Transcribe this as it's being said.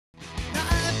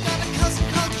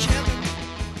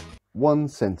One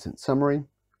sentence summary.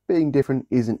 Being different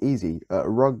isn't easy at a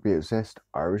rugby-obsessed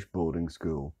Irish boarding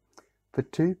school. For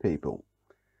two people.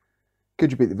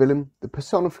 Could you beat the villain? The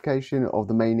personification of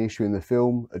the main issue in the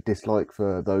film, a dislike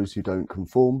for those who don't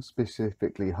conform,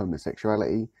 specifically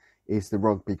homosexuality, is the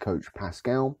rugby coach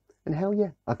Pascal. And hell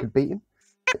yeah, I could beat him.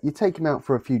 You take him out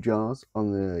for a few jars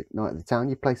on the night of the town,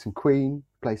 you play some Queen,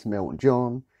 play some Elton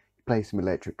John, you play some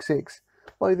Electric Six.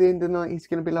 By the end of the night, he's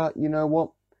going to be like, you know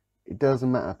what? It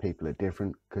doesn't matter, people are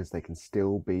different because they can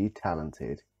still be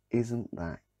talented. Isn't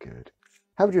that good?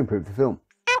 How would you improve the film?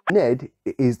 Ned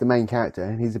is the main character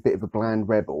and he's a bit of a bland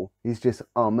rebel. He's just,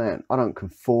 oh man, I don't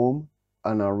conform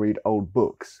and I read old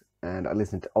books and I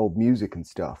listen to old music and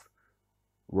stuff.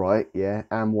 Right, yeah,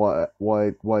 and why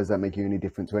does that make you any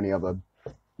different to any other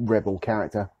rebel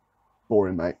character?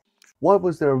 Boring, mate. Why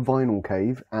was there a vinyl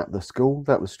cave at the school?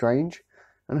 That was strange.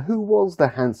 And who was the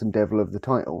handsome devil of the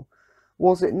title?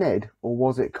 Was it Ned or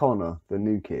was it Connor, the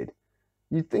new kid?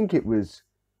 You'd think it was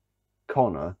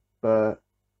Connor, but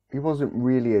he wasn't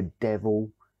really a devil.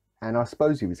 And I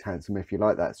suppose he was handsome if you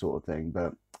like that sort of thing,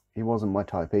 but he wasn't my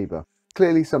type either.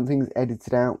 Clearly something's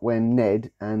edited out when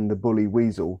Ned and the bully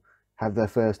Weasel have their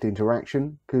first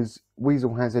interaction, because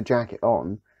Weasel has a jacket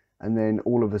on and then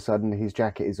all of a sudden his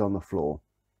jacket is on the floor.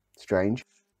 Strange.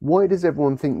 Why does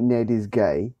everyone think Ned is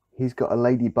gay? He's got a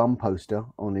lady bum poster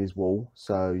on his wall,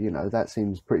 so, you know, that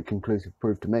seems pretty conclusive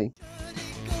proof to me.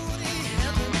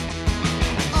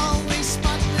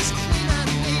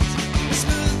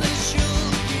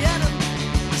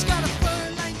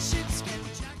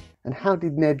 And how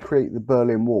did Ned create the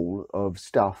Berlin Wall of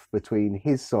stuff between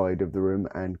his side of the room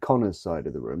and Connor's side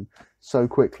of the room so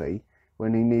quickly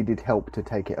when he needed help to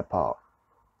take it apart?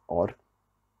 Odd.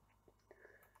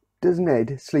 Does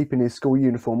Ned sleep in his school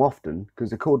uniform often?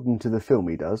 Because according to the film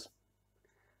he does.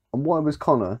 And why was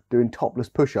Connor doing topless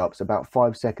push-ups about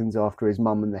 5 seconds after his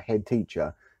mum and the head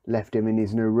teacher left him in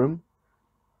his new room?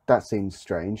 That seems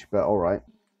strange, but alright.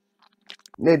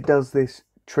 Ned does this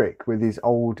trick with his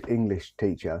old English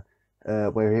teacher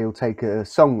where he'll take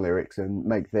song lyrics and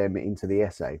make them into the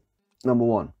essay. Number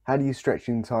one, how do you stretch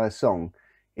an entire song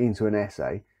into an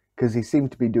essay? Because he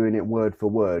seemed to be doing it word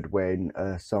for word when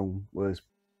a song was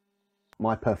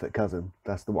My Perfect Cousin,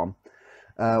 that's the one,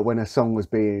 when a song was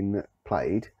being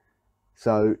played.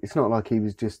 So it's not like he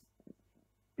was just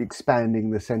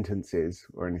expanding the sentences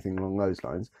or anything along those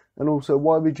lines. And also,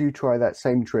 why would you try that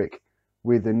same trick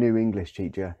with a new English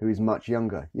teacher who is much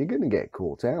younger? You're going to get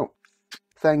caught out.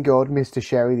 Thank God Mr.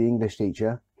 Sherry, the English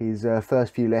teacher, his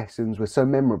first few lessons were so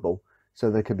memorable so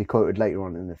they could be quoted later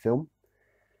on in the film.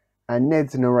 And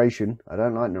Ned's narration, I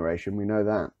don't like narration, we know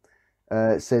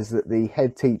that, says that the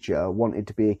head teacher wanted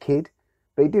to be a kid,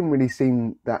 but it didn't really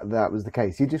seem that that was the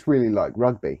case. He just really liked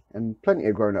rugby, and plenty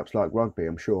of grown-ups like rugby,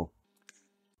 I'm sure.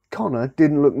 Connor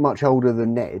didn't look much older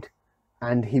than Ned,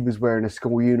 and he was wearing a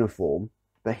school uniform,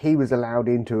 but he was allowed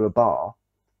into a bar,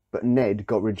 but Ned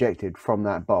got rejected from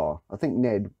that bar. I think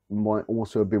Ned might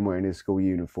also have been wearing his school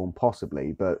uniform,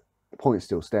 possibly, but the point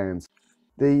still stands.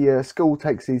 The school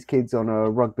takes these kids on a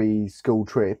rugby school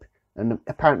trip, and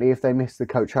apparently if they miss the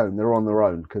coach home, they're on their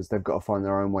own because they've got to find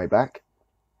their own way back.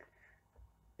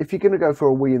 If you're going to go for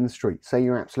a wee in the street, say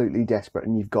you're absolutely desperate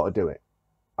and you've got to do it.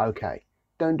 Okay,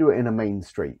 don't do it in a main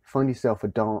street. Find yourself a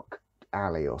dark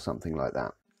alley or something like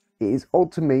that. It is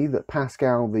odd to me that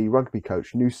Pascal, the rugby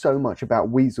coach, knew so much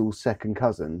about Weasel's second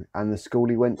cousin and the school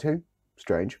he went to.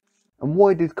 Strange. And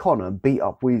why did Connor beat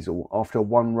up Weasel after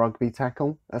one rugby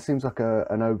tackle? That seems like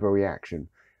an overreaction.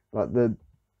 Like the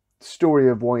story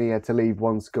of why he had to leave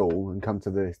one school and come to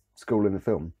the school in the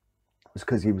film was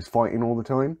because he was fighting all the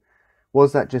time.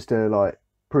 Was that just a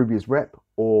previous rep,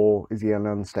 or is he an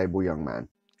unstable young man?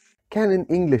 Can an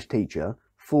English teacher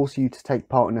force you to take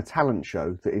part in a talent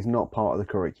show that is not part of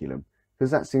the curriculum?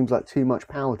 Because that seems like too much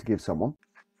power to give someone.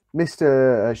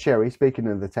 Mr. Sherry, speaking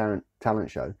of the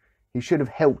talent show, he should have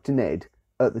helped Ned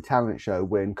at the talent show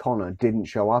when Connor didn't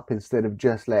show up, instead of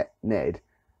just let Ned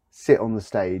sit on the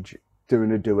stage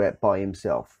doing a duet by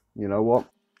himself. You know what?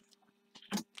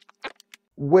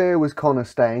 Where was Connor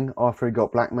staying after he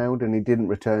got blackmailed and he didn't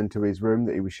return to his room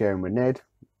that he was sharing with Ned?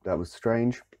 That was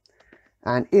strange.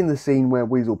 And in the scene where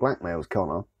Weasel blackmails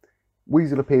Connor,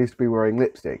 Weasel appears to be wearing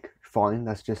lipstick. Fine,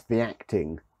 that's just the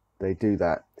acting. They do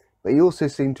that. But he also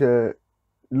seemed to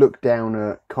look down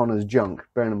at Connor's junk,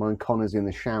 bearing in mind Connor's in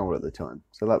the shower at the time.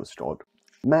 So that was odd.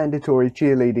 Mandatory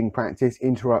cheerleading practice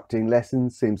interrupting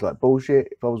lessons seems like bullshit.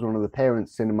 If I was one of the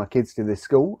parents sending my kids to this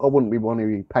school, I wouldn't be wanting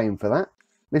to be paying for that.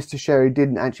 Mr. Sherry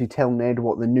didn't actually tell Ned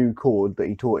what the new chord that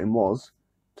he taught him was,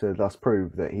 to thus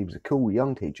prove that he was a cool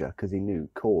young teacher because he knew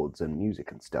chords and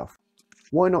music and stuff.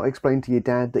 Why not explain to your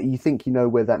dad that you think you know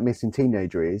where that missing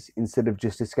teenager is instead of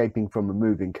just escaping from a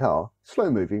moving car?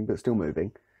 Slow moving, but still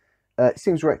moving. It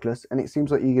seems reckless, and it seems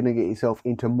like you're going to get yourself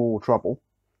into more trouble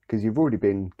because you've already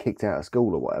been kicked out of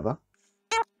school or whatever.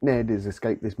 Ned has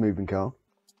escaped this moving car.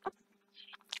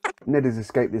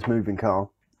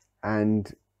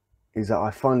 And is that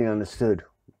I finally understood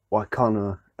why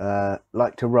Connor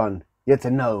liked to run. You had to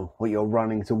know what you're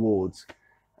running towards.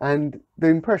 And the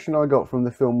impression I got from the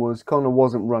film was Connor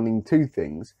wasn't running to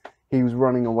things, he was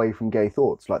running away from gay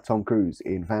thoughts, like Tom Cruise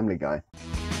in Family Guy.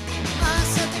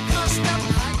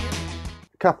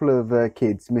 A couple of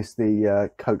kids missed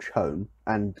the coach home,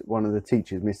 and one of the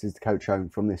teachers misses the coach home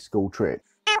from this school trip.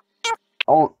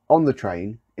 On the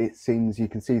train, it seems you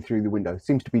can see through the window, it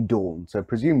seems to be dawn, so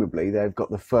presumably they've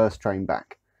got the first train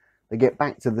back. They get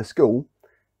back to the school,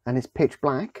 and it's pitch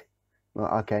black.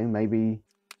 Well, okay, maybe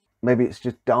it's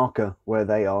just darker where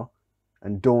they are,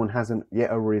 and dawn hasn't yet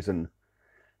arisen.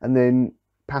 And then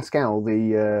Pascal,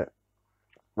 the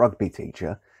rugby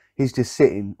teacher, he's just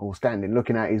sitting or standing,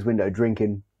 looking out his window,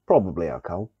 drinking probably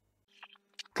alcohol,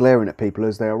 glaring at people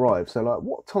as they arrive. So, like,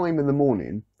 what time in the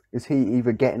morning is he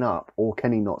either getting up or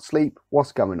can he not sleep?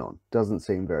 What's going on? Doesn't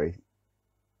seem very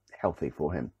healthy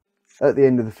for him. At the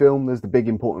end of the film, there's the big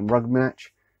important rugby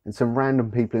match, and some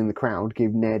random people in the crowd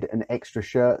give Ned an extra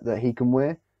shirt that he can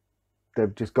wear.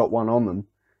 They've just got one on them.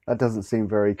 That doesn't seem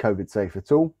very COVID safe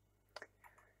at all.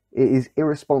 It is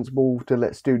irresponsible to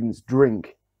let students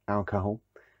drink alcohol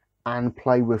and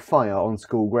play with fire on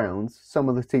school grounds. Some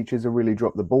of the teachers have really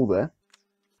dropped the ball there.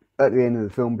 At the end of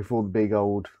the film, before the big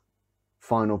old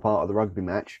final part of the rugby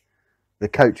match, the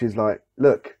coach is like,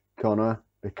 look, Connor,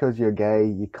 because you're gay,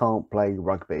 you can't play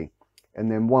rugby.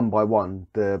 And then one by one,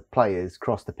 the players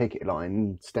cross the picket line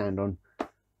and stand on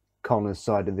Connor's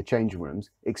side of the changing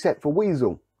rooms, except for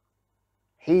Weasel.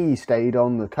 He stayed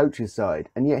on the coach's side,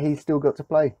 and yet he still got to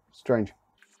play. Strange.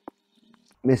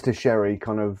 Mr. Sherry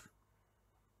kind of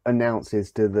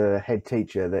announces to the head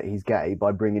teacher that he's gay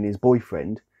by bringing his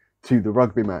boyfriend to the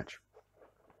rugby match,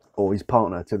 or his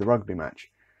partner to the rugby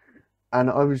match. And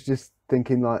I was just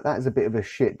thinking, like, that is a bit of a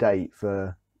shit date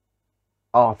for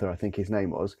Arthur, I think his name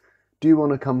was. Do you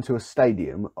want to come to a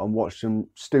stadium and watch some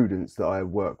students that I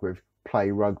work with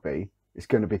play rugby? It's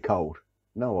going to be cold.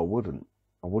 No, I wouldn't.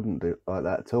 I wouldn't do it like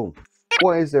that at all.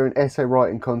 Why is there an essay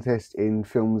writing contest in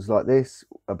films like this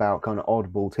about kind of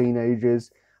oddball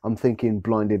teenagers? I'm thinking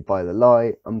Blinded by the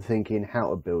Light. I'm thinking How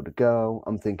to Build a Girl.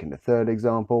 I'm thinking the third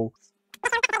example.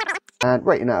 And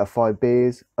rating out of 5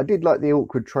 beers. I did like the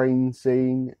awkward train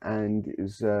scene, and it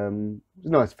was a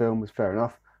nice film. It was fair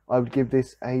enough. I would give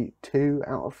this a 2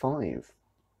 out of 5.